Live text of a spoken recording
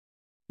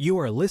You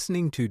are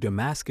listening to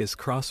Damascus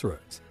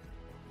Crossroads.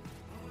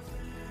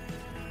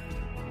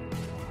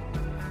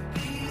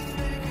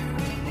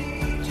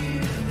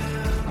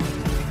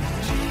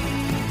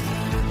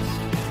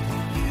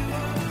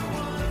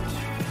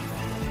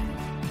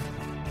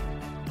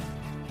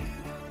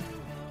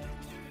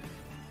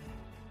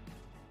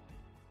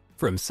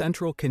 From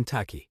Central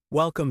Kentucky,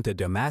 welcome to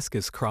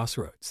Damascus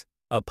Crossroads,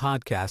 a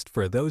podcast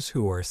for those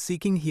who are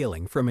seeking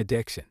healing from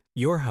addiction.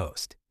 Your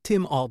host,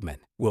 Tim Altman,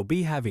 will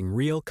be having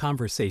real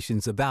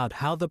conversations about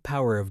how the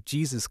power of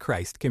Jesus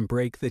Christ can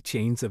break the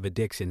chains of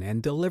addiction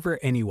and deliver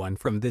anyone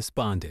from this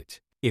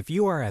bondage. If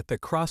you are at the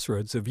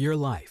crossroads of your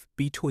life,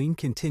 between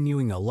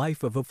continuing a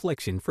life of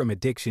affliction from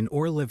addiction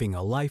or living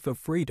a life of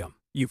freedom,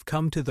 you've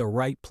come to the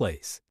right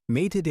place.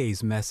 May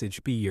today's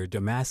message be your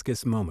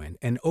Damascus moment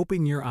and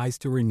open your eyes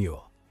to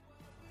renewal.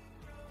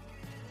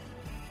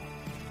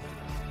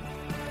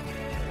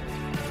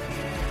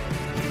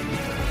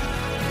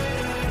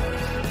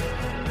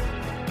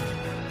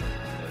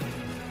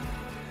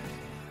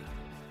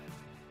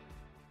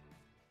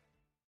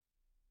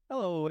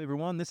 Hello,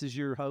 everyone. This is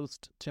your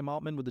host, Tim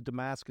Altman, with the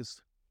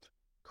Damascus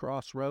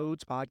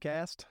Crossroads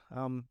podcast.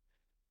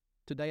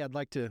 Today, I'd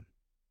like to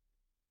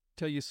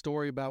tell you a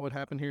story about what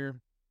happened here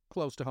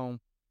close to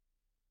home.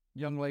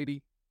 Young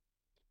lady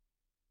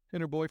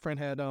and her boyfriend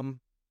had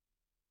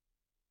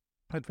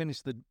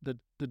finished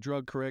the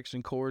drug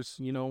correction course,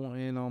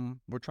 and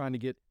we're trying to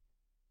get.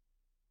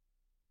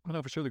 I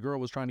know for sure the girl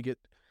was trying to get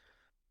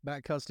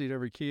back custody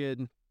of her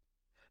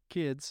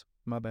kids.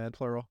 My bad,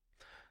 plural,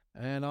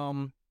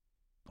 and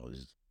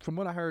from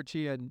what I heard,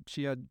 she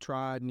had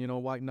tried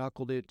and white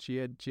knuckled it. She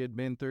had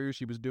been through.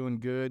 She was doing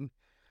good.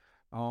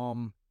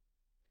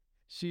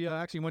 She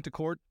actually went to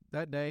court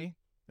that day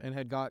and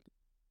had got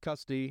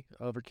custody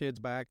of her kids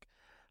back.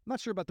 I'm not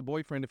sure about the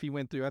boyfriend if he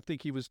went through. I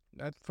think he was.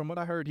 From what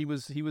I heard, he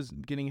was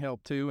getting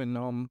help too.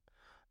 And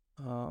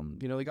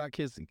they got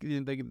kids.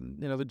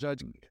 The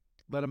judge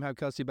let them have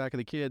custody back of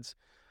the kids.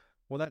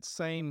 Well, that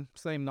same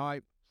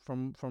night,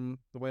 from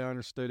the way I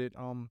understood it,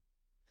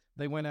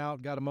 they went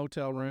out, got a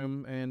motel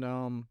room, and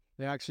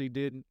they actually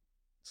did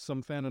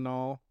some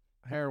fentanyl,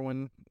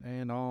 heroin,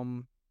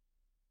 and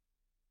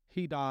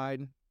he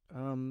died.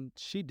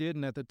 She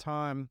didn't at the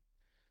time.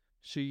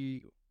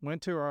 She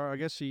went to her, I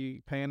guess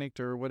she panicked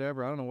or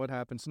whatever. I don't know what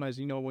happened. Sometimes,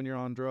 when you're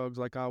on drugs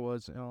like I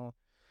was,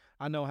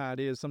 I know how it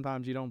is.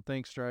 Sometimes you don't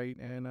think straight.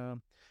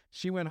 And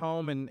she went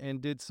home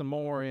and did some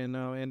more and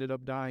ended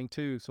up dying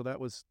too. So that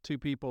was two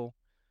people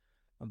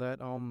that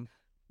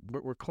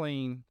were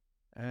clean,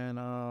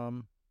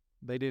 and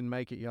they didn't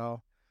make it,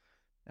 y'all.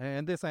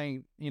 And this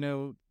ain't,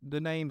 the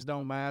names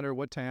don't matter.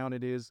 What town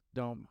it is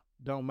don't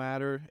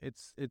matter.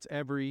 It's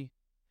every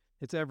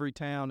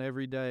town,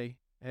 every day,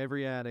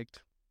 every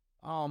addict.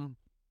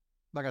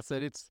 Like I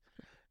said, it's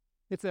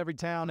every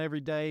town,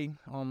 every day,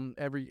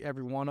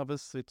 every one of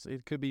us.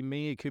 It could be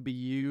me, it could be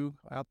you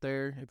out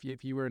there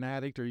if you were an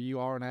addict or you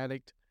are an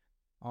addict.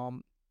 When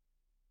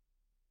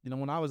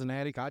I was an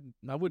addict, I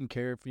wouldn't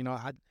care if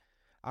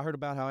I heard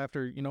about how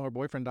after her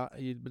boyfriend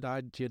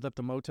died, she had left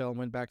the motel and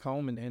went back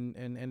home and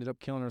ended up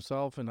killing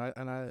herself. And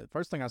I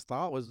first thing I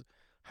thought was,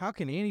 how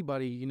can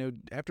anybody,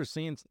 after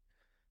seeing?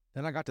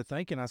 Then I got to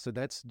thinking. I said,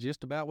 that's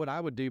just about what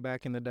I would do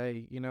back in the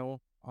day,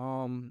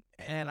 And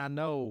I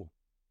know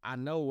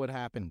what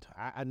happened.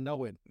 I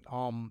know it.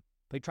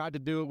 They tried to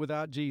do it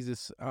without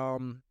Jesus.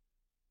 I'm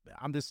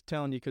just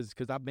telling you because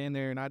I've been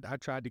there and I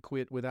tried to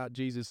quit without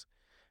Jesus,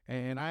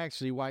 and I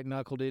actually white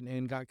knuckled it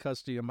and got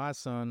custody of my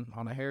son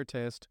on a hair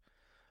test.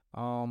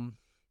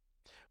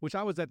 Which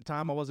I was at the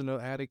time. I wasn't an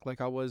addict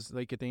like I was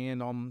like at the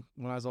end.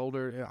 When I was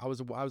older, I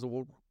was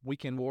a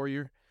weekend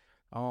warrior.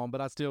 But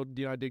I still,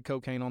 I did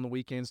cocaine on the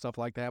weekend, stuff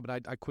like that.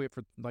 But I quit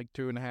for like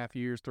 2.5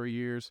 years, 3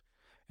 years,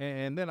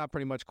 and then I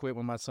pretty much quit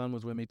when my son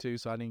was with me too.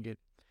 So I didn't get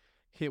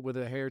hit with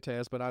a hair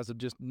test, but I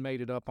just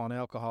made it up on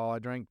alcohol. I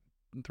drank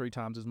 3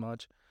 times as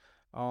much.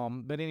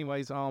 But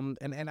anyways, and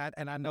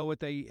I know what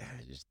they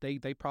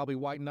probably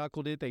white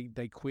knuckled it.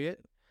 They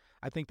quit.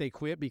 I think they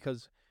quit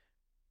because.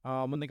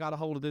 When they got a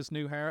hold of this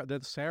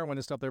heroin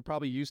and stuff, they're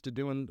probably used to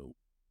doing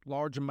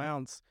large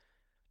amounts,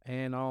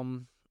 and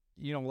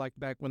like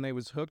back when they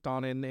was hooked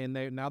on it, and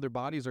they now their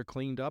bodies are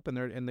cleaned up and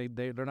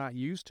they're not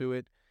used to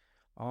it.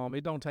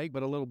 It don't take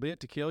but a little bit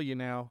to kill you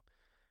now,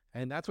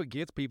 and that's what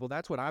gets people.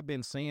 That's what I've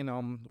been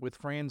seeing with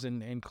friends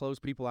and close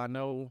people I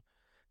know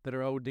that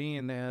are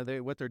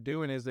ODing. What they're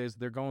doing is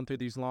they're going through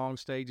these long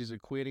stages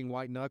of quitting,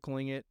 white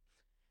knuckling it,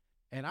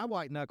 and I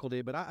white knuckled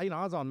it, but I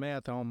was on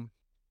meth.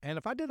 And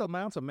if I did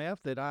amounts of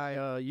meth that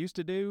I used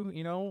to do,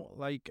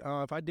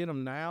 if I did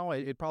them now,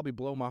 it'd probably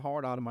blow my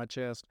heart out of my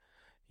chest.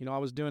 I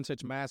was doing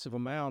such massive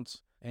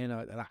amounts, and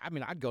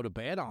I'd go to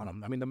bed on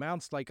them. The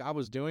amounts like I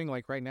was doing,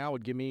 like right now,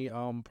 would give me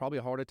probably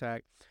a heart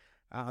attack.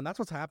 And that's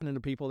what's happening to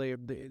people.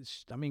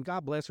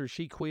 God bless her,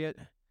 she quit.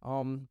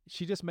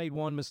 She just made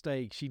one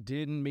mistake. She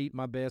didn't meet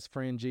my best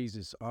friend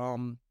Jesus.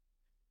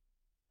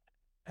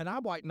 And I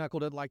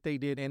white-knuckled it like they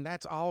did, and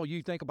that's all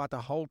you think about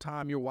the whole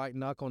time you're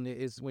white-knuckling it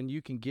is when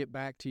you can get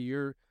back to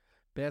your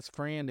best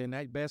friend, and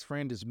that best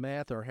friend is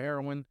meth or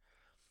heroin,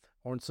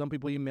 or some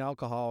people even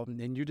alcohol,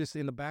 and you're just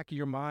in the back of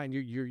your mind,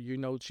 you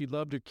know, she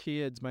loved her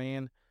kids,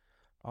 man.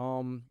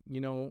 You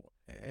know,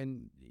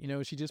 and you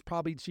know, she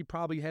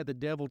probably had the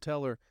devil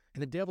tell her,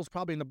 and the devil's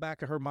probably in the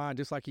back of her mind,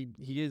 just like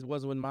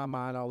wasn't in my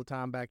mind all the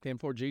time back then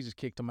before Jesus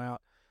kicked him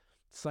out,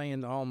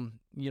 saying,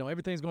 you know,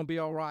 everything's gonna be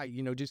all right.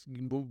 You know, just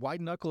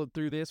white knuckle it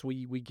through this.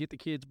 We get the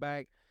kids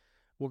back.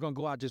 We're gonna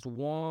go out just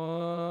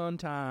one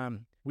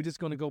time. We're just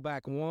gonna go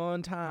back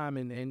one time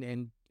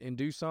and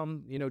do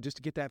some, you know, just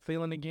to get that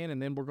feeling again,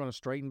 and then we're gonna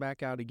straighten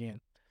back out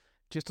again.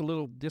 Just a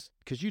little, just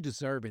because you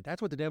deserve it.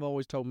 That's what the devil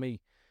always told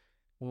me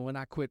when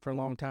I quit for a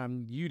long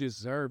time. You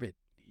deserve it.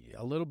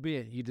 A little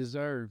bit. You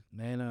deserve.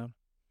 And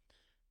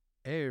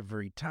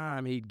every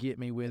time he'd get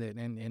me with it,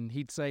 and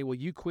he'd say, well,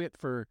 you quit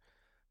for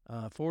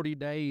 40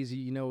 days.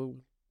 You know,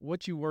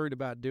 what you worried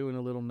about doing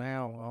a little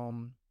now?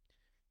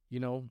 You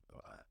know,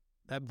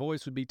 that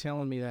voice would be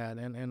telling me that,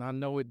 and I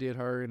know it did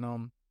her.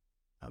 And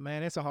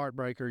man, it's a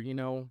heartbreaker. You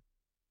know,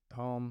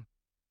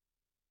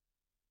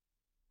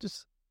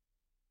 just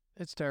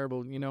it's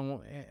terrible. You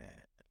know,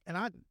 and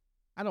I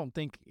don't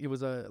think it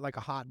was like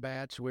a hot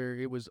batch where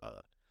it was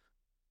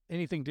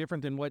anything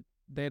different than what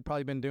they had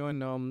probably been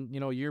doing, you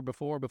know, a year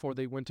before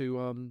they went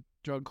to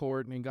drug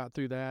court and got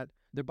through that.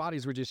 Their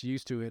bodies were just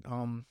used to it.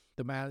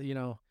 You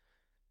know,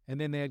 and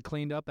then they had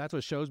cleaned up. That's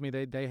what shows me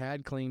they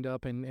had cleaned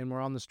up and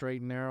were on the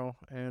straight and narrow.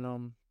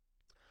 And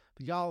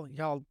but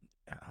y'all,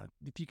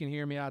 if you can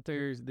hear me out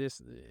there,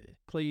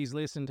 please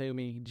listen to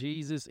me.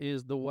 Jesus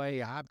is the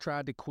way. I've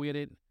tried to quit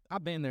it.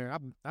 I've been there.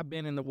 I've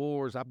been in the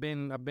wars. I've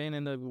been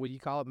in the, what you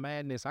call it,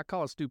 madness. I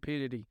call it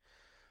stupidity.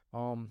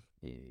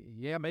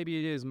 Yeah, maybe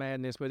it is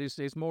madness, but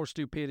it's more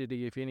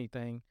stupidity, if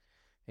anything.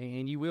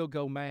 And you will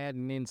go mad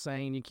and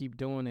insane. You keep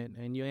doing it,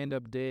 and you end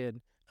up dead.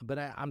 But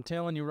I'm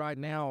telling you right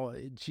now,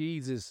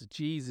 Jesus,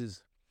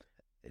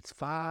 it's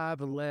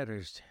 5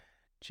 letters.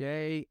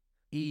 J-E-S-U-S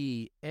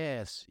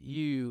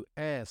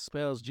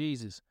spells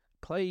Jesus.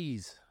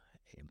 Please,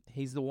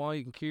 he's the one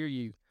who can cure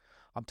you.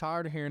 I'm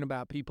tired of hearing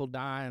about people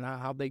dying,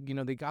 how they, you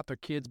know, they got their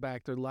kids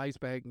back, their lives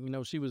back. You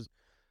know, she was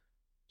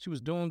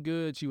doing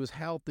good. She was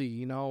healthy,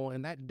 you know,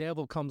 and that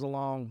devil comes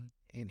along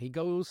and he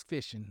goes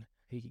fishing.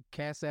 He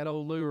casts that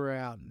old lure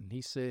out, and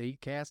he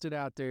cast it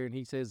out there, and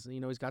he says,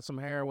 you know, he's got some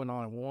heroin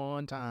on it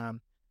one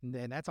time.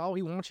 And that's all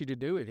he wants you to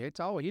do it.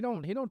 It's all, he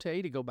don't tell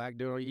you to go back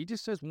doing it. He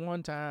just says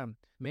one time.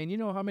 Man, you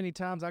know how many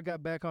times I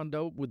got back on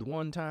dope with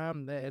one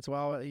time? That's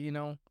why, you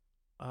know,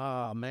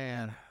 oh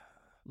man.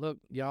 Look,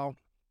 y'all,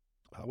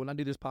 when I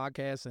do this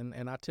podcast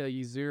and I tell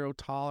you zero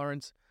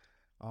tolerance,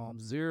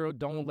 zero,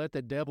 don't let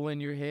the devil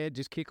in your head,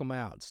 just kick him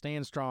out.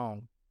 Stand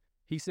strong.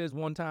 He says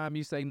one time,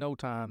 you say no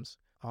times.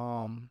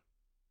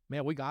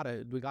 Man, we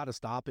gotta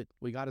stop it.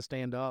 We gotta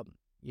stand up,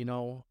 you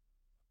know.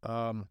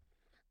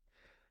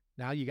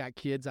 Now you got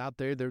kids out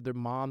there, their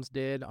mom's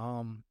dead.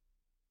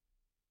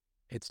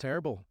 It's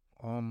terrible.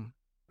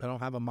 They don't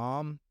have a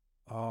mom.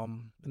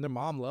 And their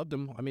mom loved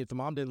them. I mean, if the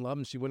mom didn't love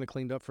them, she wouldn't have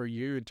cleaned up for a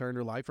year and turned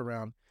her life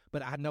around.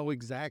 But I know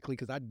exactly,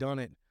 because I'd done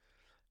it.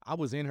 I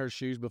was in her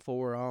shoes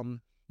before.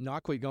 I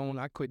quit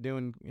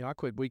doing, you know, I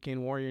quit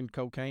weekend warrior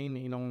cocaine,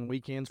 you know, on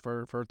weekends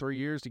for 3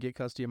 years to get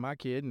custody of my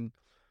kid.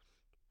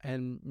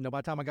 And you know, by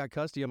the time I got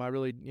custody of him, I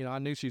really, you know, I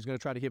knew she was going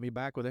to try to hit me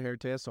back with a hair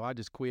test. So I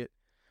just quit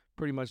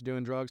pretty much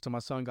doing drugs till my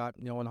son got,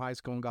 you know, in high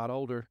school and got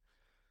older.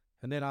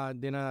 And then I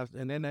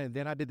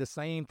did the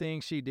same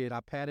thing she did. I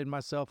patted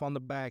myself on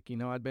the back. You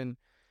know, I'd been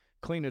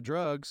clean of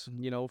drugs,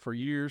 you know, for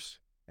years.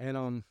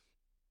 And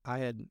I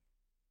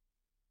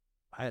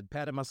had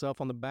patted myself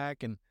on the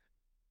back, and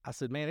I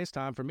said, man, it's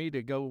time for me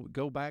to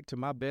go back to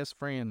my best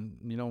friend,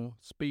 you know,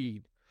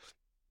 speed,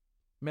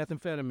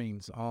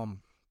 methamphetamines.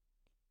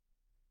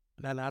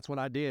 And that's what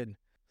I did.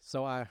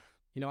 So I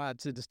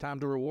said, it's time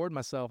to reward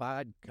myself.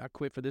 I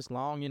quit for this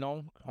long, you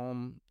know.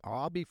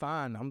 I'll be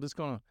fine. I'm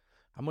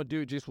gonna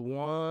do it just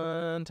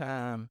one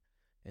time.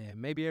 And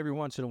maybe every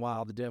once in a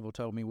while, the devil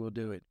told me we'll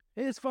do it.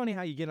 It's funny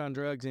how you get on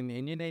drugs and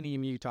it ain't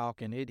even you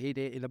talking. It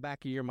in the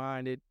back of your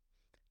mind, it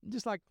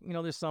just like, you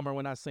know, this summer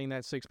when I seen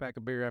that 6-pack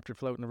of beer after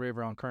floating the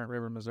river on Current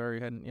River, Missouri,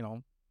 hadn't, you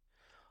know,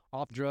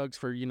 off drugs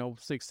for, you know,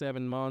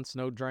 6-7 months,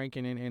 no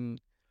drinking,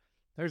 and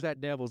there's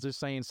that devil's just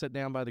saying, sit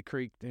down by the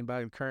creek and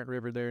by the Current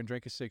River there and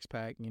drink a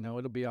 6-pack. You know,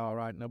 it'll be all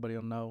right. Nobody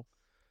will know.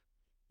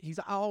 He's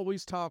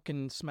always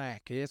talking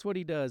smack. That's what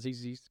he does. He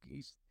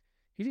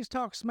just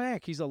talks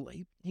smack. He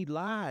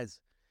lies.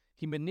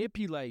 He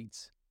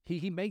manipulates.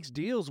 He makes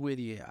deals with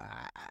you.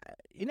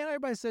 You know,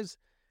 everybody says,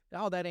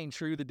 oh, that ain't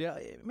true. The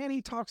devil, man,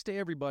 he talks to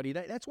everybody.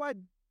 That's why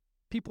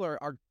people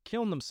are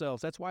killing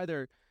themselves. That's why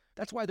they're,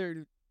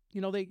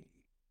 you know,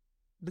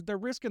 they're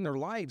risking their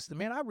lives.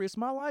 Man, I risked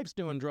my life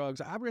doing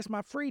drugs. I risked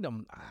my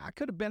freedom. I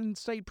could have been in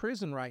state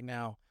prison right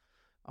now.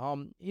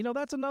 You know,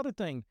 that's another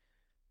thing.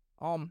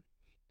 You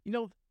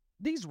know,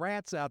 these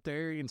rats out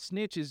there and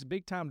snitches,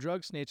 big time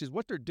drug snitches,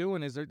 what they're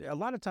doing is a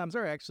lot of times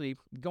they're actually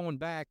going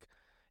back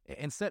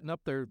and setting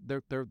up the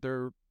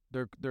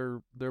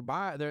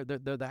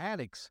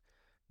addicts.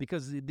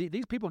 because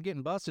these people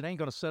getting busted ain't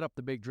going to set up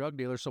the big drug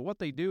dealers. So what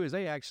they do is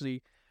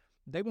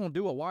they won't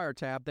do a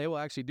wiretap. They will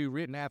actually do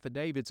written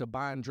affidavits of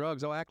buying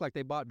drugs. They'll act like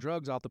they bought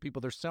drugs off the people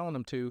they're selling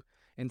them to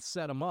and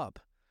set them up.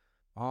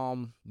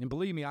 And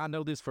believe me, I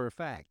know this for a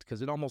fact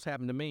because it almost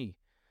happened to me.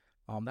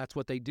 That's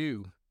what they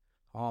do.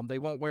 They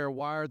won't wear a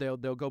wire. They'll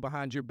go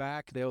behind your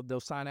back. They'll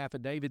sign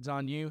affidavits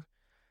on you,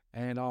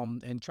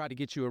 and try to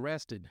get you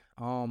arrested.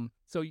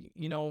 So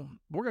you know,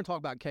 we're gonna talk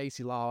about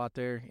Casey Law out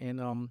there,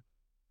 and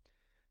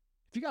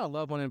if you got a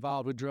loved one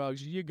involved with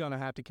drugs, you're gonna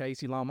have to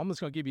Casey Law. I'm just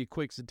gonna give you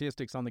quick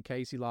statistics on the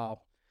Casey Law.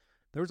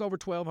 There's over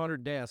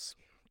 1,200 deaths.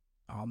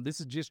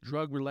 This is just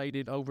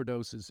drug-related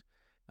overdoses,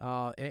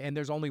 and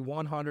there's only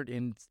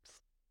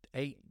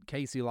 108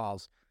 Casey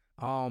Laws.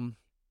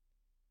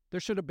 There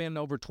should have been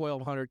over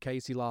 1,200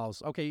 Casey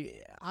Laws.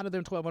 Okay, out of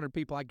them 1,200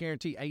 people, I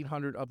guarantee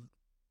 800 of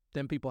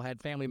them people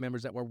had family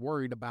members that were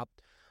worried about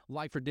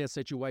life or death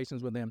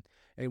situations with them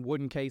and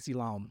wouldn't Casey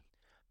Law.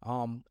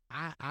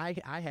 I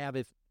have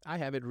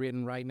it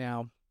written right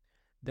now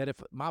that if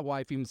my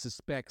wife even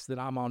suspects that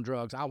I'm on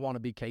drugs, I want to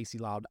be Casey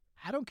Lawed.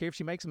 I don't care if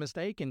she makes a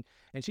mistake and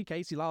she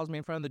Casey Laws me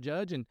in front of the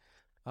judge, and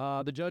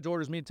the judge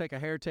orders me to take a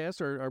hair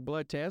test or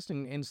blood test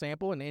and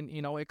sample, and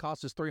you know, it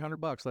costs us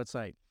 $300, let's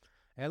say.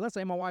 And let's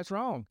say my wife's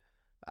wrong.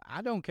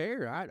 I don't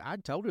care. I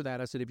told her that.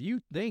 I said, if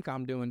you think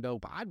I'm doing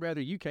dope, I'd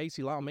rather you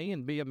Casey Law me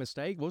and be a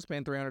mistake. We'll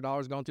spend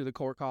 $300 going through the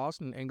court costs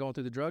and going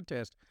through the drug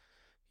test.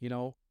 You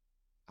know,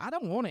 I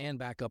don't want to end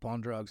back up on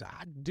drugs.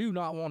 I do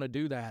not want to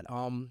do that.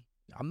 I'm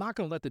not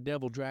going to let the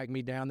devil drag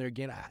me down there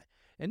again.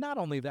 And not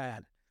only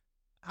that,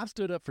 I've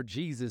stood up for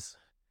Jesus,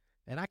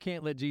 and I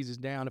can't let Jesus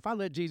down. If I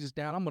let Jesus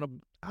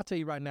down, I'll tell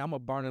you right now, I'm going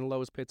to burn in the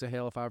lowest pits of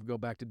hell if I ever go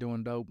back to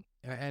doing dope.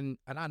 And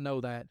I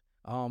know that.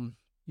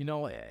 You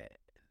know,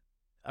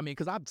 I mean,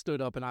 because I've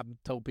stood up and I've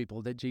told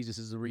people that Jesus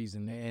is the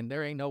reason, and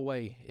there ain't no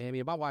way. I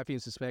mean, if my wife even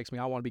suspects me,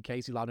 I want to be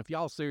Casey Law. And if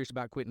y'all serious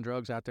about quitting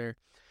drugs out there,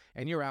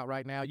 and you're out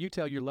right now, you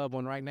tell your loved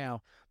one right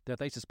now that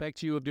they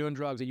suspect you of doing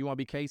drugs, that you want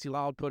to be Casey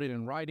Law, put it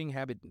in writing,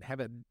 have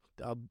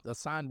a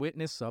signed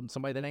witness,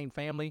 somebody that ain't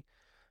family,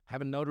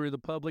 have a notary of the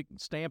public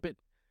stamp it.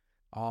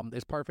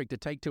 It's perfect to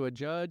take to a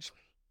judge.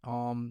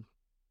 You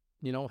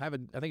know, I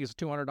think it's a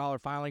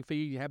 $200 filing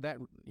fee. You have that,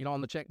 you know,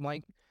 on the check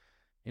blank.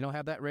 You know,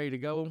 have that ready to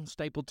go,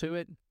 stapled to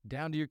it,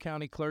 down to your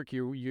county clerk.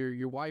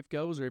 Your wife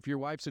goes, or if your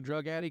wife's a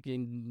drug addict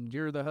and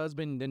you're the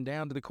husband, then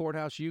down to the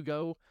courthouse you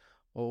go,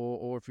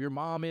 or if your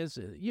mom is,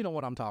 you know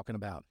what I'm talking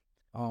about.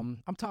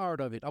 I'm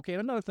tired of it. Okay, and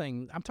another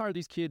thing, I'm tired of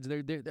these kids.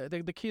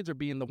 The kids are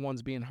being the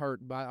ones being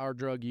hurt by our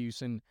drug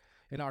use and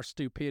our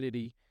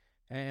stupidity,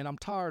 and I'm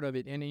tired of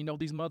it. And you know,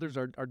 these mothers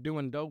are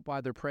doing dope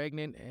while they're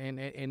pregnant,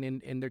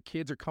 and their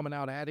kids are coming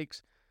out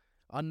addicts.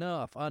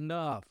 Enough.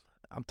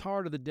 I'm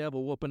tired of the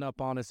devil whooping up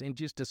on us and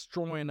just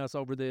destroying us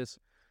over this,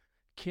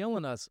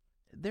 killing us.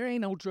 There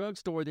ain't no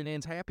drugstore that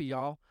ends happy,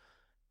 y'all.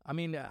 I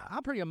mean,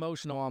 I'm pretty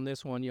emotional on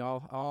this one,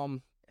 y'all.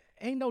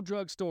 Ain't no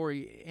drugstore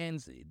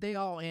ends. They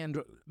all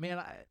end.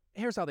 Man,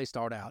 here's how they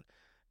start out.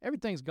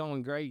 Everything's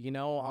going great, you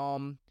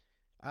know.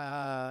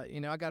 You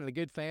know, I got a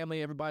good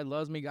family. Everybody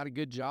loves me. Got a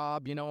good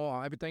job. You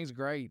know, everything's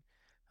great.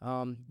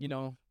 You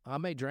know, I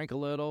may drink a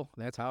little.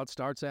 That's how it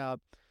starts out.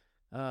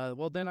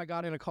 Well, then I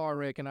got in a car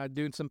wreck and I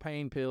doing some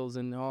pain pills,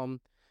 and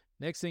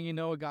next thing you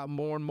know, it got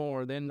more and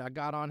more. Then I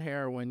got on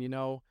heroin, you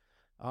know,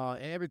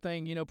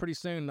 everything, you know, pretty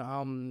soon,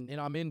 you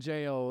know, I'm in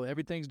jail.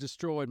 Everything's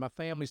destroyed. My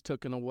family's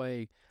taken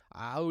away.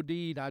 I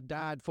OD'd. I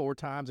died 4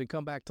 times and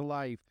come back to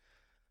life.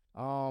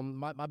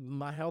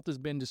 My health has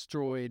been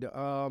destroyed.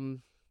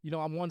 You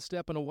know, I'm one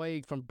step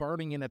away from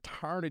burning in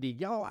eternity.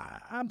 Y'all,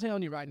 I'm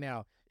telling you right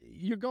now,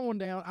 you're going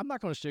down. I'm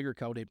not going to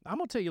sugarcoat it. I'm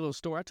going to tell you a little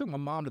story. I took my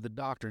mom to the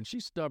doctor, and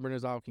she's stubborn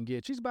as all can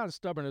get. She's about as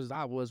stubborn as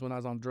I was when I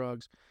was on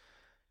drugs.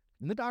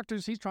 And the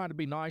doctor's, he's trying to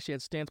be nice. She had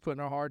stents put in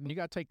her heart, and you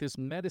got to take this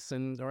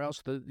medicine or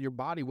else your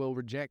body will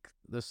reject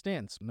the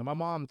stents. Now, my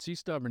mom, she's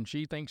stubborn.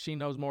 She thinks she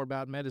knows more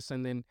about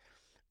medicine than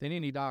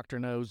any doctor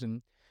knows,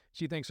 and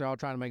she thinks they're all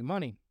trying to make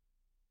money.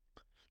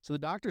 So the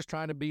doctor's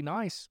trying to be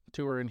nice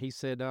to her, and he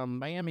said,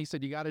 ma'am, he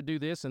said, you got to do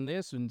this,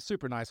 and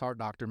super nice heart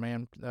doctor,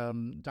 man.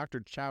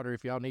 Dr. Chowder,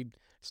 if y'all need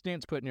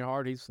stents put in your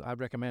heart, I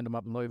recommend him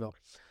up in Louisville.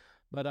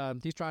 But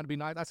he's trying to be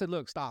nice. I said,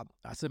 look, stop.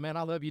 I said, man,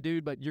 I love you,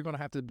 dude, but you're going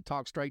to have to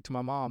talk straight to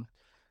my mom.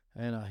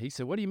 And he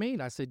said, what do you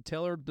mean? I said,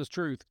 tell her the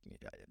truth.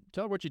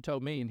 Tell her what you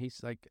told me. And he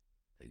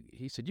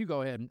said, you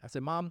go ahead. I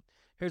said, Mom,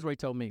 here's what he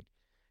told me.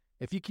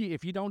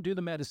 If you don't do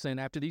the medicine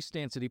after these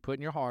stents that he put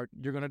in your heart,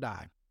 you're going to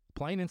die.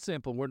 Plain and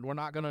simple. We're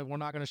not gonna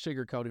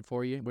sugarcoat it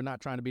for you. We're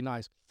not trying to be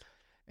nice.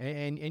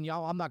 And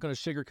y'all, I'm not gonna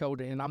sugarcoat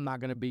it, and I'm not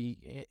gonna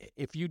be.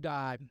 If you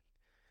die,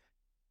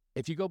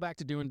 if you go back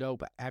to doing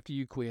dope after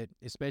you quit,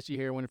 especially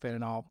heroin and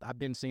fentanyl, I've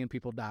been seeing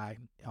people die.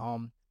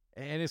 And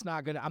it's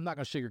not gonna. I'm not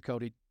gonna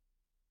sugarcoat it.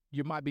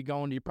 You're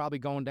probably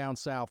going down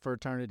south for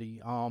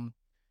eternity.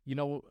 You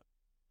know,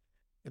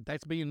 if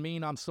that's being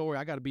mean, I'm sorry.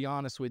 I got to be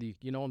honest with you.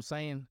 You know what I'm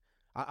saying?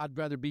 I'd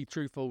rather be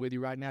truthful with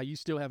you right now. You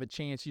still have a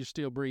chance. You're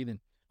still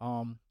breathing.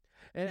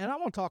 And I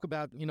want to talk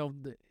about, you know,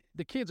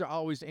 the kids are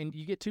always, and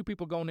you get two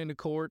people going into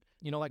court,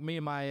 like me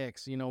and my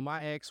ex.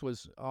 My ex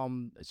was,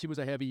 she was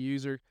a heavy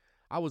user.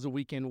 I was a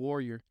weekend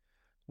warrior.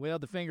 Well,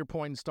 the finger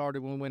pointing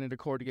started when we went into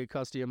court to get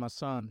custody of my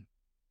son.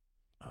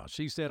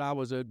 She said I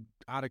was a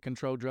out of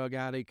control drug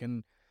addict, and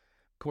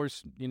of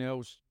course,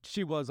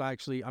 she was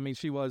actually. I mean,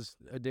 she was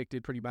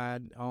addicted pretty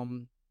bad.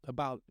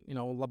 About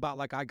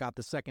like I got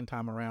the second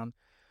time around,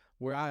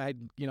 where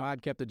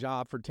I'd kept a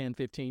job for 10,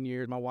 15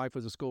 years. My wife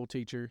was a school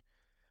teacher.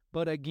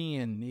 But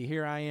again,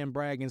 here I am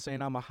bragging,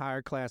 saying I'm a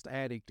higher class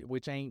addict,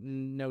 which ain't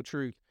no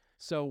truth.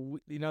 So,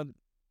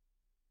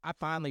 I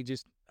finally,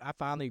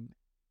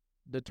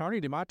 the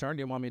attorney, my attorney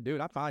didn't want me to do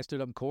it. I finally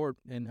stood up in court,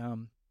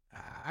 and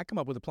I come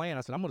up with a plan.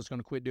 I said, I'm just going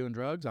to quit doing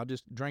drugs. I'll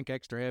just drink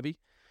extra heavy.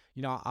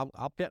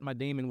 I'll pet my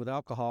demon with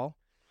alcohol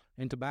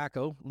and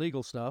tobacco,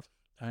 legal stuff,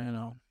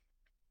 and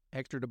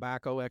extra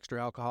tobacco,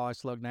 extra alcohol I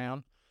slugged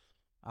down.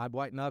 I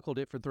white-knuckled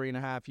it for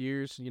 3.5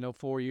 years,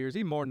 4 years,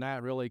 even more than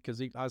that, really, because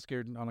I was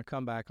scared on a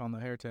comeback on the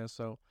hair test.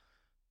 So,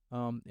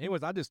 anyways,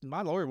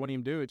 my lawyer wouldn't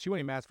even do it. She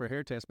wouldn't even ask for a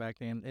hair test back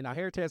then. And a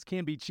hair test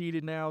can be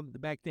cheated now.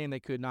 Back then,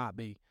 they could not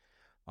be.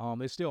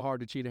 It's still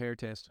hard to cheat a hair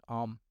test.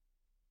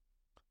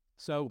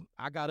 So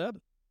I got up,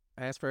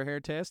 asked for a hair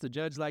test. The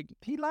judge,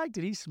 he liked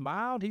it. He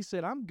smiled. He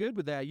said, I'm good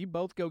with that. You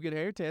both go get a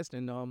hair test.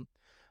 And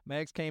my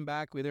ex came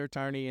back with their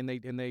attorney, and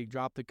they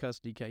dropped the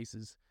custody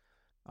cases.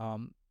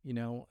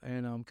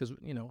 Because,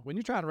 when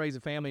you're trying to raise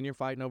a family and you're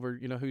fighting over,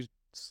 who's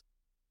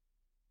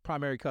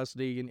primary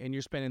custody and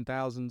you're spending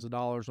thousands of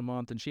dollars a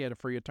month, and she had a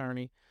free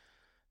attorney,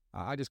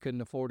 I just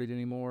couldn't afford it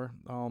anymore.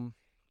 And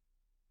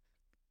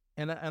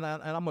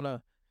I'm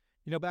going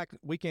to, back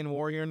weekend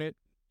warrioring it,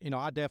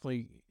 I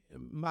definitely,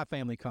 my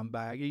family come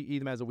back,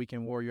 even as a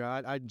weekend warrior.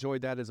 I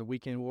enjoyed that as a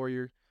weekend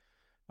warrior.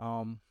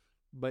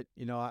 But,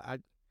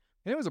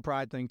 and it was a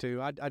pride thing, too.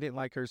 I didn't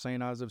like her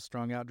saying I was a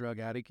strung-out drug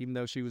addict, even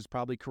though she was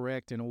probably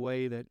correct in a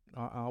way that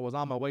I was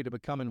on my way to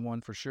becoming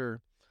one for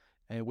sure,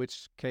 in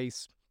which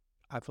case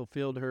I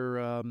fulfilled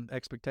her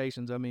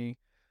expectations of me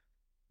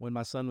when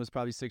my son was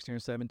probably 16 or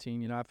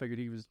 17. I figured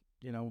he was,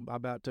 I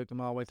about took him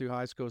all the way through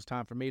high school. It's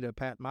time for me to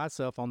pat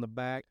myself on the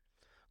back,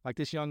 like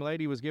this young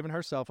lady was giving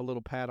herself a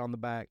little pat on the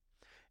back.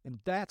 And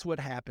that's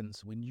what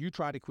happens when you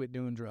try to quit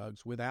doing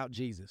drugs without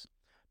Jesus.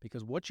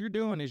 Because what you're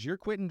doing is you're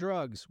quitting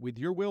drugs with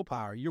your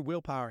willpower. Your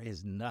willpower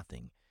is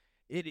nothing.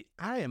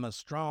 I am a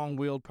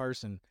strong-willed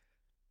person.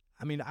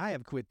 I mean, I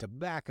have quit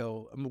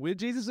tobacco with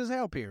Jesus'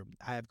 help here.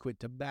 I have quit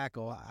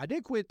tobacco. I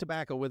did quit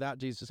tobacco without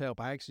Jesus' help.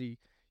 I actually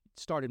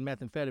started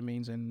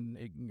methamphetamines, and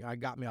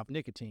it got me off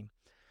nicotine,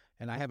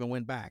 and I haven't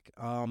went back.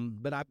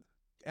 But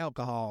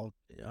alcohol,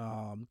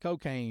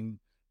 cocaine,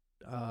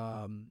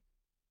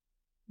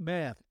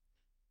 meth.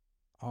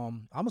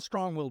 I'm a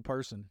strong-willed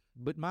person,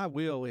 but my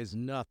will is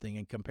nothing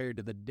in compared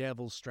to the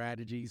devil's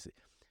strategies,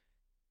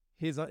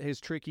 his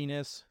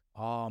trickiness,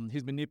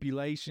 his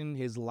manipulation,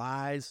 his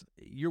lies.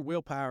 Your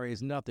willpower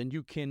is nothing.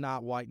 You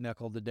cannot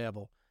white-knuckle the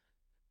devil.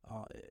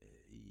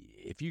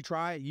 If you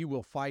try it, you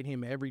will fight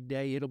him every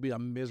day. It'll be a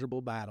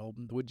miserable battle.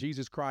 With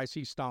Jesus Christ,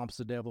 he stomps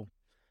the devil.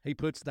 He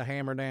puts the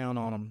hammer down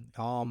on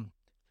him.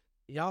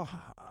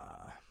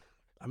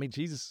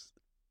 Jesus...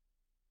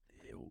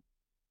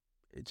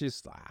 It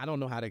just, I don't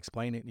know how to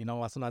explain it.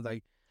 Sometimes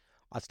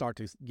I start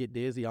to get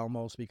dizzy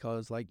almost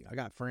because I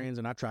got friends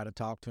and I try to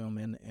talk to them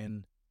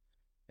and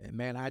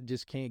man, I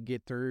just can't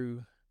get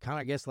through. Kind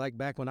of, I guess, like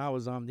back when I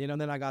was,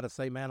 then I got to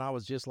say, man, I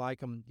was just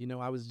like them.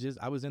 I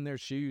was in their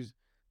shoes.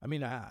 I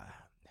mean,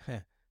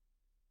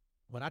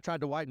 when I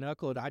tried to white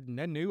knuckle it, I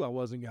knew I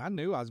was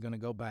going to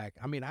go back.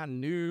 I mean, I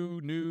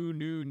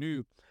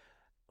knew.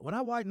 When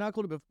I white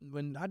knuckled it,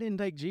 when I didn't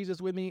take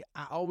Jesus with me,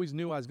 I always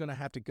knew I was going to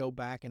have to go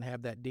back and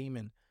have that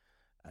demon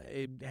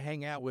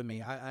hang out with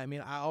me. I mean,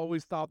 I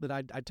always thought that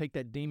I'd take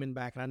that demon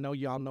back, and I know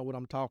y'all know what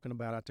I'm talking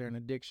about out there in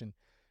addiction.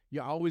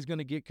 You're always going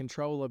to get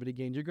control of it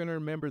again. You're going to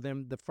remember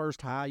the first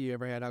high you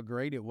ever had, how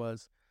great it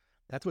was.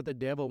 That's what the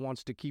devil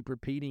wants to keep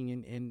repeating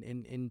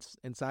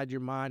inside your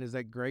mind, is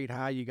that great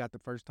high you got the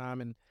first time.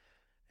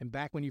 And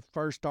back when you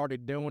first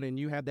started doing it, and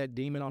you had that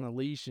demon on a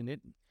leash, and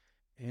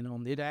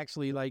it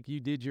actually, like, you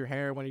did your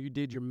heroin or you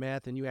did your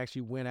meth, and you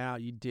actually went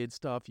out, you did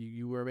stuff,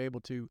 you were able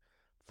to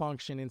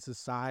function in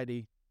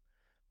society.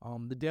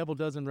 The devil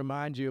doesn't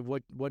remind you of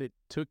what it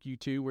took you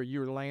to, where you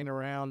were laying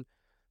around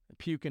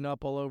puking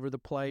up all over the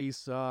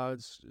place,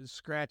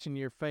 scratching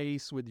your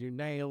face with your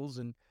nails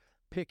and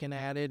picking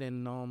at it,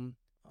 and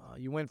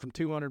you went from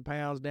 200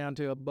 pounds down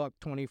to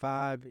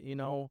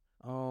 $125,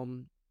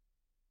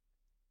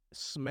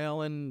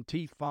 smelling,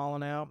 teeth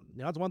falling out.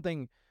 That's one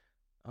thing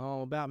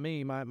about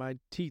me. My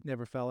teeth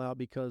never fell out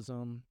because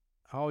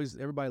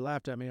everybody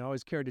laughed at me. I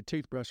always carried a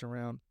toothbrush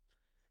around.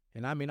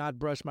 And I mean, I'd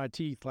brush my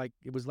teeth like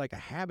it was like a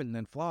habit, and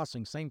then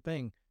flossing, same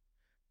thing.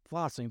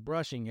 Flossing,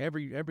 brushing,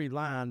 every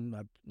line,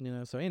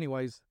 So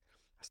anyways,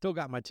 I still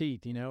got my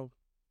teeth,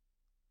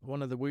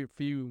 One of the weird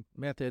few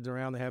methods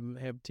around that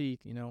have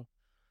teeth,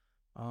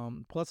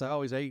 Plus, I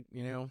always ate,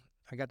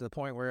 I got to the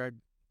point where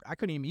I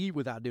couldn't even eat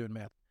without doing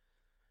meth.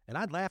 And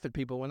I'd laugh at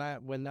people when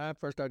I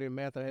first started doing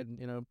meth. I had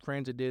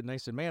friends that did, and they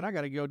said, "Man, I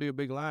got to go do a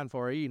big line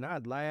before I eat." And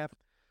I'd laugh,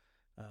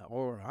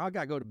 or I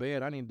got to go to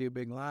bed. I need to do a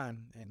big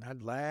line, and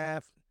I'd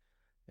laugh.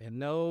 And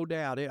no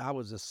doubt, I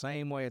was the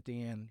same way at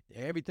the end.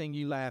 Everything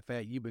you laugh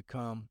at, you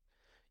become.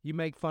 You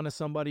make fun of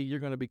somebody, you're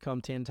going to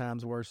become 10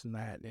 times worse than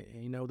that.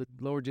 The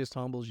Lord just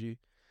humbles you.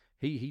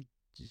 He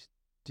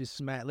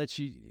just lets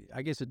you.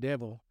 I guess the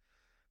devil.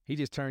 He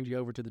just turns you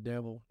over to the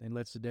devil and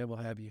lets the devil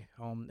have you.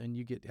 And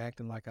you get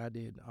acting like I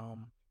did.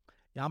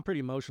 Yeah, I'm pretty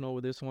emotional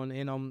with this one.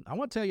 And I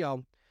want to tell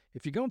y'all,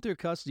 if you're going through a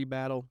custody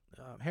battle,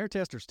 hair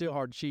tests are still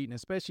hard to cheat, and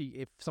especially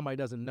if somebody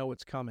doesn't know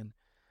it's coming.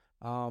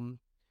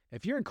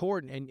 If you're in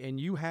court and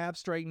you have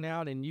straightened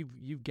out and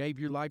you've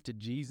gave your life to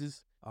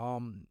Jesus,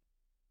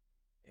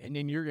 and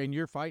then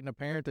you're fighting a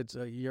parent that's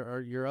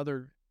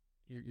your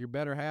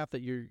better half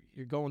that you're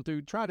going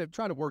through, try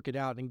to work it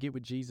out and get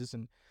with Jesus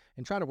and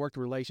try to work the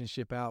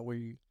relationship out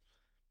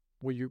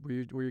where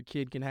your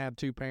kid can have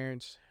two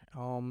parents.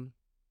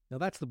 Now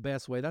that's the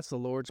best way. That's the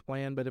Lord's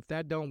plan. But if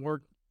that don't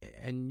work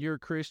and you're a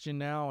Christian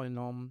now and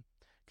kind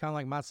of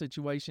like my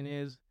situation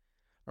is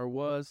or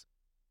was,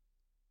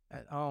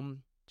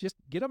 just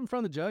get up in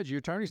front of the judge. Your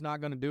attorney's not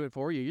going to do it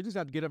for you. You just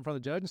have to get up in front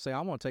of the judge and say, "I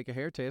want to take a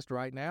hair test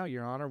right now,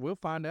 Your Honor. We'll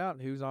find out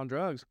who's on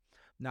drugs."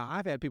 Now,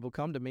 I've had people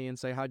come to me and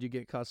say, "How'd you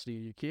get custody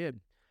of your kid?"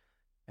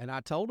 And I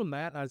told them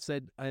that. I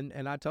said,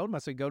 and I told them, I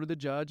said, "Go to the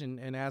judge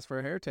and ask for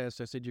a hair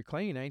test." I said, "You're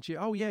clean, ain't you?"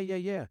 "Oh,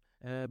 yeah.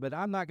 But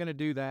I'm not going to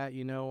do that.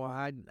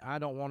 I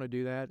don't want to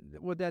do that."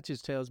 Well, that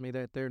just tells me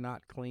that they're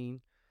not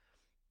clean.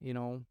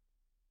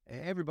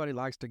 Everybody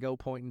likes to go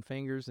pointing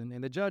fingers, and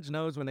the judge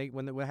knows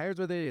here's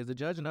what it is. The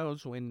judge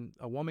knows when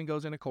a woman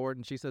goes into court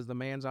and she says the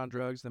man's on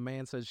drugs, the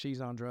man says she's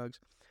on drugs.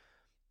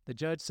 The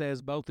judge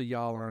says both of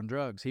y'all are on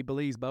drugs. He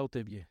believes both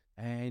of you.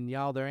 And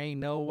y'all, there ain't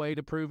no way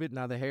to prove it.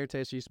 Now, the hair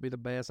test used to be the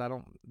best.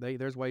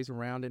 There's ways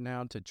around it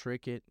now to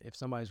trick it. If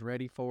somebody's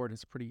ready for it,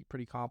 it's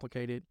pretty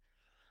complicated.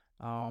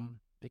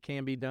 It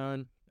can be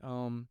done.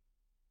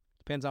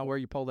 Depends on where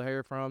you pull the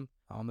hair from.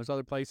 There's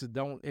other places.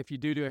 If you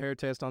do a hair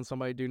test on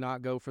somebody, do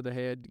not go for the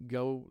head.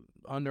 Go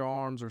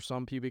underarms or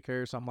some pubic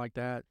hair, something like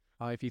that,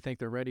 if you think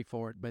they're ready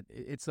for it. But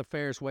it's the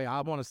fairest way.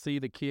 I want to see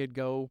the kid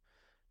go,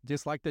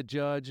 just like the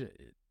judge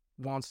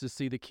wants to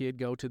see the kid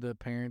go to the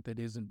parent that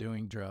isn't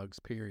doing drugs,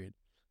 period.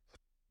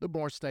 The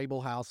more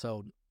stable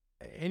household.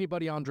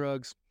 Anybody on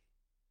drugs,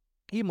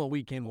 even a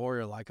weekend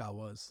warrior like I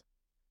was,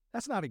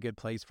 that's not a good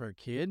place for a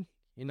kid,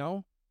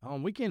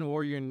 Weekend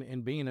warrior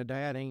and being a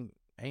dad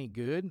ain't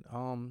good.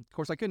 Of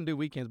course, I couldn't do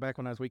weekends back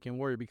when I was weekend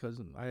warrior because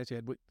I actually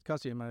had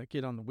custody of my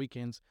kid on the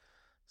weekends.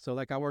 So,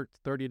 I worked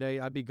 30 days.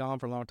 I'd be gone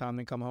for a long time,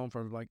 then come home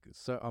for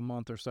a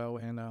month or so.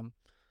 And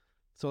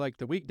so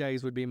the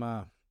weekdays would be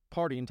my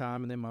partying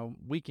time, and then my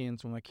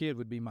weekends when my kid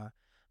would be my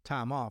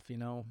time off,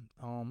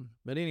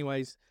 But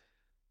anyways,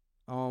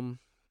 a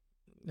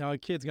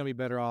kid's gonna be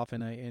better off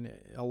and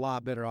a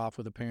lot better off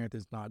with a parent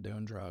that's not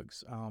doing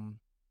drugs.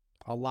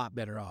 A lot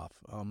better off.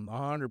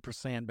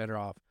 100% better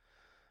off.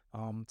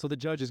 So the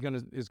judge is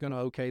gonna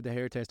okay the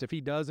hair test. If he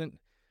doesn't,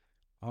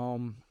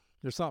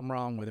 there's something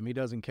wrong with him. He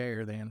doesn't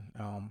care then.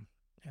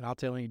 And I'll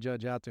tell any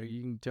judge out there,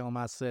 you can tell him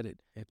I said it.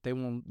 If they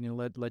won't,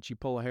 let you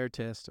pull a hair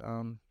test.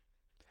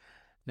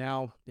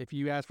 Now, if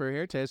you ask for a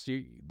hair test,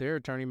 their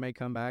attorney may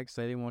come back and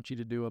say they want you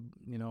to do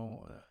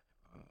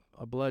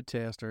a blood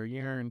test or a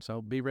urine.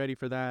 So be ready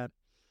for that.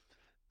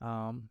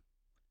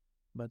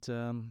 But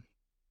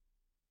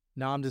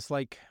now I'm just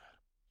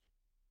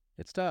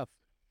it's tough.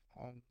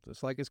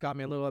 It's it's got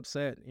me a little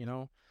upset,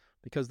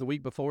 because the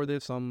week before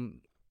this, a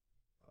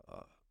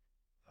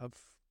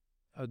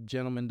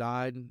gentleman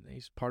died.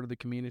 He's part of the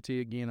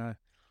community. Again,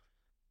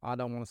 I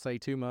don't want to say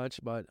too much,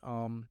 but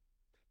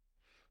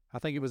I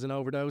think it was an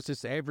overdose.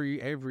 Just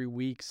every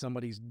week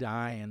somebody's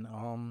dying.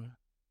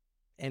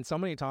 And so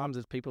many times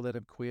it's people that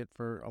have quit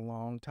for a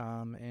long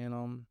time,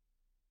 and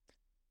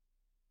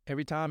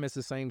every time it's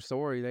the same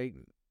story.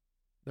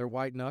 They're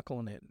white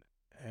knuckling it,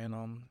 and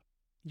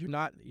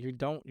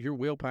your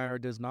willpower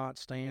does not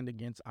stand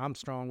against. I'm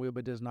strong-willed,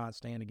 but does not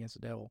stand against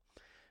the devil.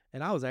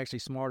 And I was actually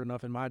smart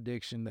enough in my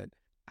addiction that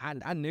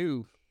I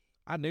knew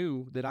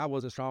that I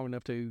wasn't strong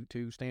enough to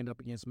stand up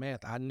against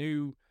meth. I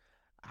knew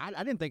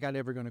I didn't think I'd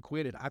ever going to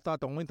quit it. I thought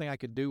the only thing I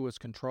could do was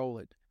control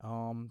it.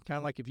 Kind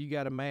of like if you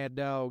got a mad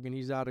dog and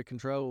he's out of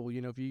control,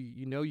 if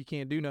you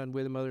can't do nothing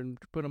with him other than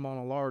put him on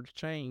a large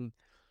chain,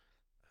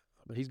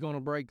 but he's going to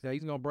break that.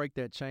 He's going to break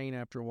that chain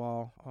after a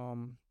while.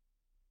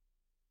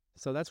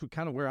 So that's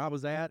kind of where I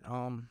was at.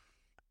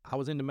 I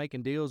was into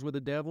making deals with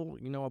the devil,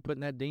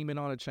 putting that demon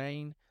on a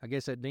chain. I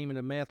guess that demon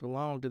of meth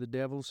belonged to the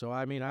devil. So,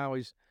 I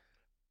always,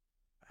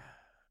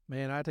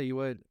 man, I tell you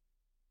what,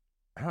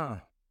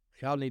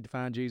 y'all need to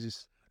find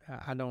Jesus.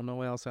 I don't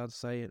know else how to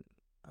say it.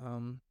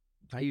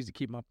 I used to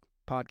keep my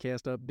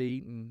podcast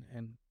upbeat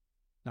and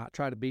not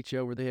try to beat you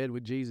over the head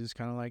with Jesus,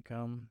 kind of like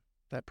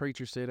that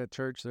preacher said at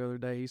church the other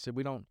day. He said,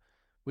 we don't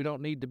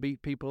need to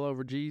beat people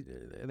over the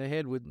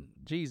head with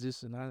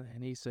Jesus.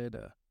 And he said,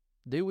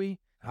 do we?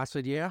 I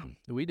said, yeah,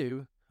 we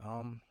do.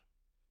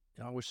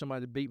 I wish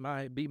somebody beat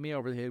me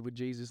over the head with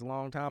Jesus a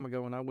long time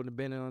ago, and I wouldn't have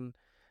been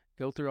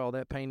go through all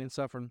that pain and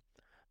suffering.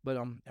 But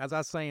as I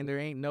was saying, there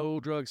ain't no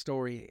drug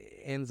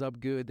story ends up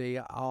good. They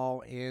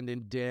all end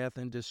in death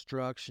and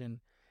destruction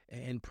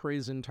and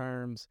prison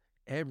terms.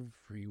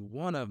 Every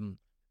one of them,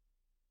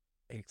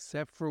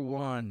 except for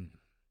one.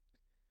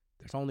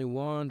 There's only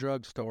one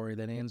drug story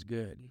that ends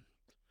good.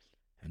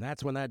 And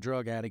that's when that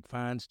drug addict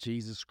finds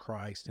Jesus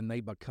Christ and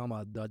they become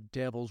the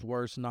devil's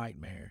worst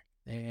nightmare.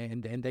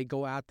 And they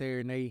go out there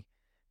and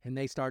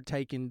they start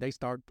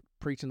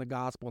preaching the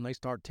gospel, and they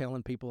start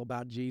telling people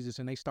about Jesus,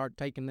 and they start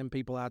taking them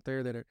people out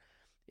there that are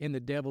in the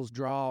devil's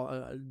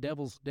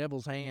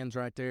devil's hands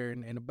right there,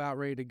 and about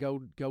ready to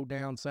go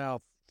down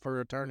south for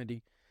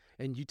eternity.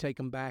 And you take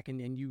them back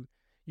and you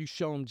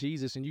show them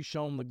Jesus, and you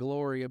show them the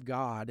glory of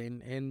God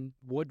and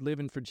what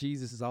living for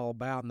Jesus is all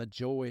about, and the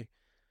joy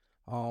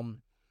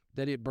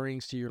that it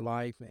brings to your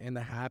life, and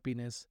the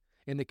happiness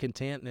and the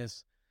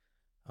contentness.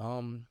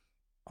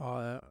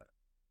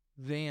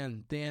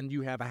 Then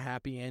you have a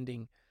happy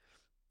ending.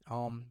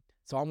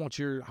 So I want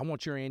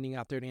your ending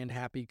out there to end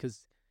happy,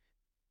 because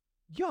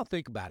y'all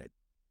think about it.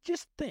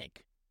 Just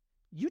think.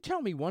 You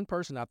tell me one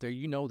person out there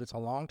you know that's a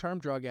long-term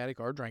drug addict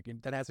or drinking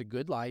that has a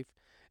good life,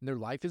 and their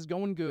life is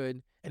going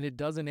good, and it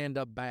doesn't end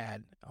up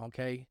bad,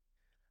 okay?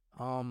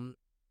 I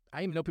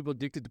even know people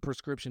addicted to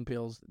prescription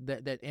pills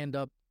that end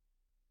up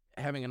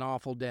having an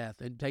awful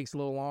death. It takes a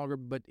little longer,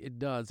 but it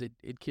does.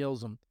 It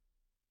kills them.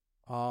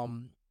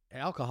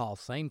 Alcohol,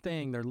 same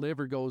thing. Their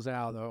liver goes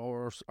out,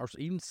 or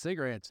even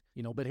cigarettes,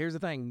 But here's the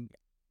thing.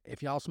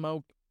 If y'all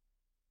smoke,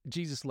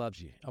 Jesus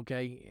loves you,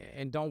 okay?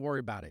 And don't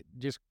worry about it.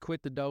 Just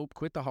quit the dope,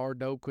 quit the hard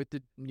dope,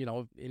 and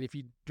if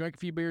you drink a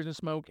few beers and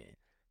smoke,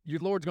 your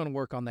Lord's going to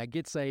work on that.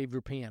 Get saved,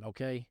 repent,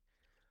 okay?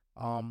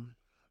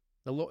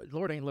 The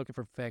Lord ain't looking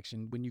for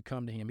perfection when you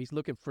come to him. He's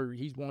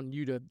wanting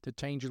you to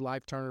change your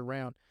life, turn it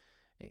around.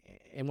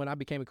 And when I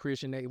became a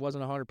Christian, it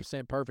wasn't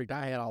 100% perfect.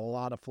 I had a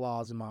lot of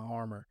flaws in my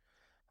armor.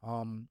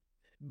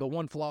 But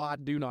one flaw I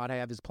do not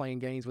have is playing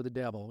games with the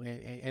devil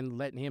and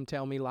letting him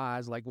tell me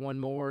lies like one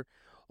more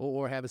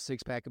or have a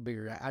 6-pack of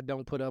beer. I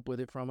don't put up with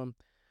it from him.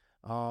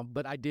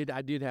 But I did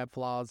have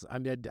flaws. I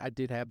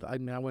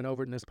went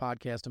over it in this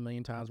podcast a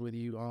million times with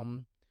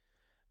you.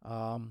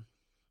 I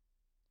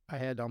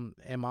had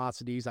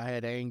animosities. I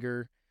had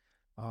anger.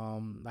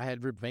 I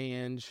had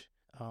revenge.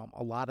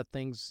 A lot of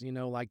things,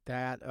 like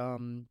that.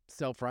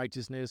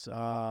 Self-righteousness.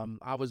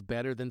 I was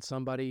better than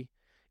somebody.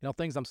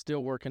 Things I'm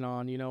still working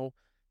on,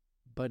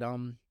 But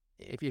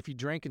if you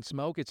drink and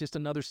smoke, it's just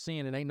another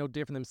sin. It ain't no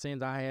different than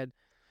sins I had.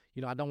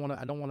 I don't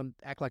want to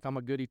act like I'm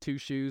a goody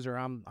two-shoes or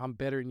I'm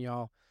better than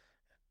y'all.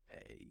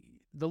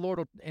 The Lord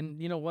will,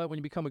 and you know what? When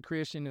you become a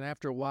Christian, and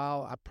after a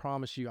while, I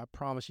promise you,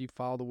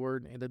 follow the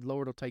word, and the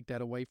Lord will take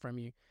that away from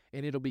you,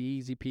 and it'll be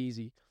easy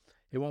peasy.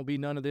 It won't be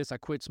none of this. I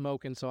quit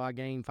smoking, so I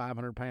gained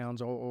 500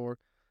 pounds, or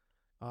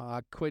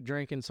I quit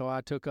drinking, so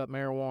I took up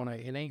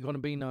marijuana. It ain't going to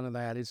be none of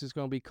that. It's just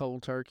going to be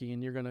cold turkey,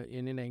 and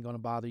it ain't going to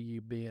bother you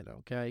a bit,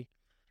 okay?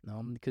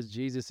 Because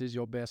Jesus is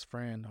your best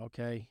friend,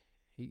 okay?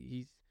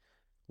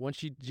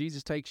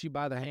 Jesus takes you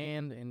by the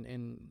hand,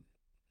 and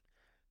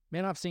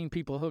man, I've seen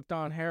people hooked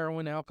on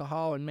heroin,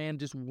 alcohol, and man,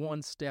 just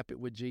one step it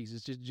with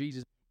Jesus. Just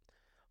Jesus,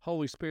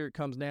 Holy Spirit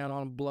comes down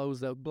on them,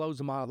 blows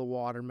them out of the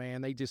water,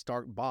 man. They just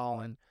start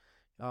bawling.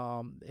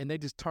 And they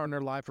just turn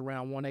their life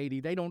around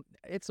 180.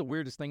 It's the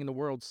weirdest thing in the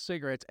world.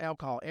 Cigarettes,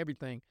 alcohol,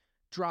 everything.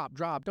 Drop.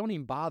 Don't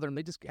even bother them.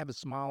 They just have a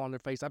smile on their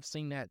face. I've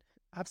seen that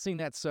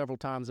several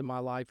times in my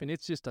life, and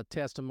it's just a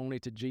testimony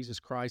to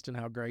Jesus Christ and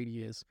how great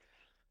he is.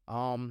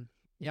 I'm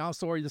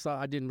sorry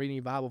I didn't read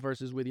any Bible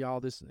verses with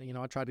y'all.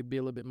 I tried to be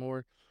a little bit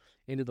more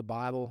into the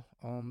Bible.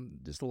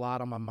 Just a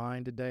lot on my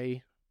mind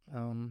today.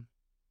 I'm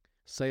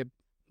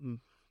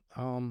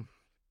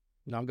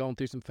going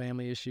through some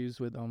family issues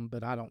with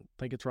but I don't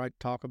think it's right to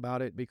talk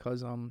about it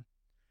because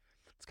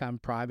it's kind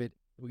of private.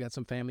 We got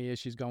some family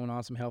issues going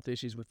on, some health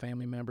issues with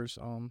family members.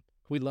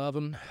 We love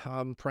them.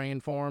 I'm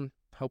praying for them,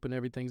 hoping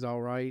everything's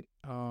all right.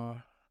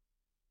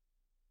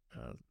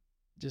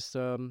 Just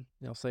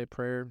say a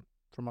prayer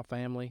for my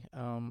family.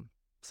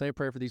 Say a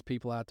prayer for these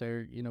people out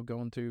there,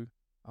 going through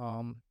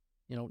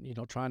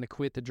trying to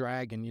quit the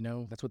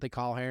dragon. That's what they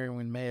call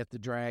heroin, meth, the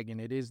dragon.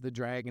 It is the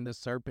dragon, the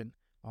serpent.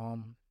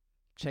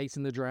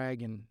 Chasing the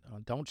dragon.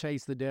 Don't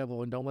chase the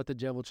devil, and don't let the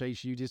devil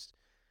chase you. Just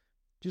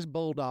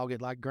bulldog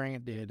it like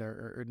Grant did,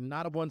 or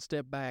not a one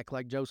step back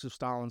like Joseph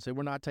Stalin said.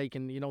 We're not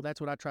taking, that's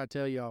what I try to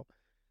tell y'all.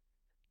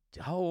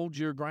 Hold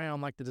your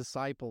ground like the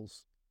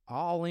disciples.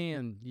 All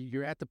in.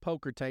 You're at the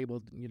poker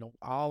table,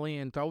 all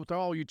in. Throw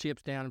all your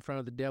chips down in front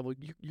of the devil.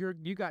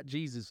 You got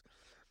Jesus.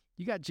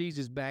 You got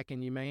Jesus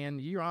backing you, man.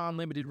 You're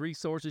unlimited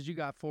resources. You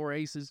got 4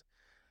 aces,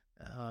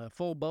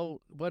 full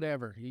boat,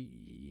 whatever.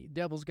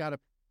 Devil's got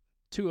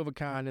 2 of a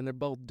kind, and they're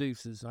both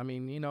deuces. I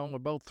mean, we're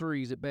both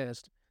 3s at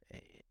best.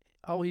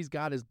 All he's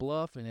got is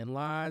bluff and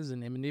lies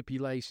and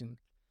manipulation.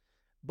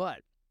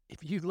 But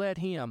if you let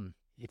him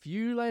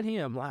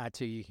lie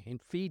to you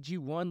and feed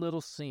you one little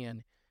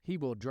sin, he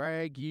will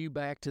drag you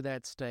back to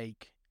that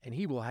stake, and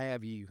he will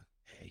have you.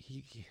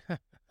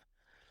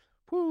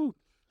 whoo,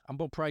 I'm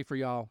going to pray for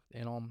y'all,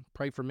 and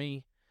pray for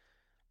me.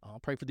 I'll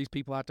pray for these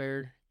people out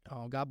there.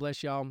 God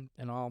bless y'all,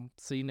 and I'll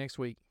see you next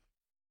week.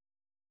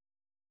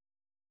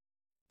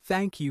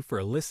 Thank you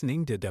for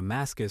listening to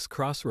Damascus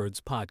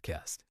Crossroads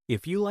Podcast.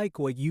 If you like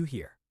what you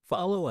hear,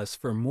 follow us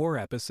for more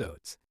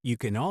episodes. You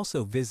can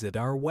also visit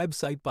our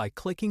website by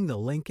clicking the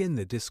link in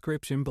the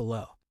description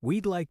below.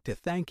 We'd like to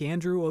thank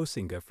Andrew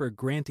Osinga for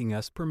granting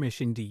us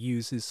permission to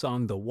use his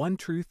song The One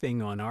True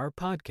Thing on our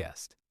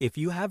podcast. If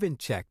you haven't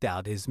checked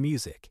out his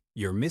music,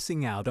 you're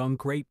missing out on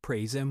great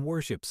praise and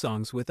worship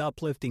songs with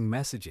uplifting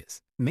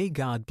messages. May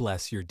God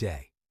bless your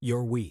day,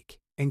 your week,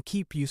 and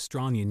keep you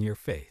strong in your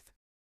faith.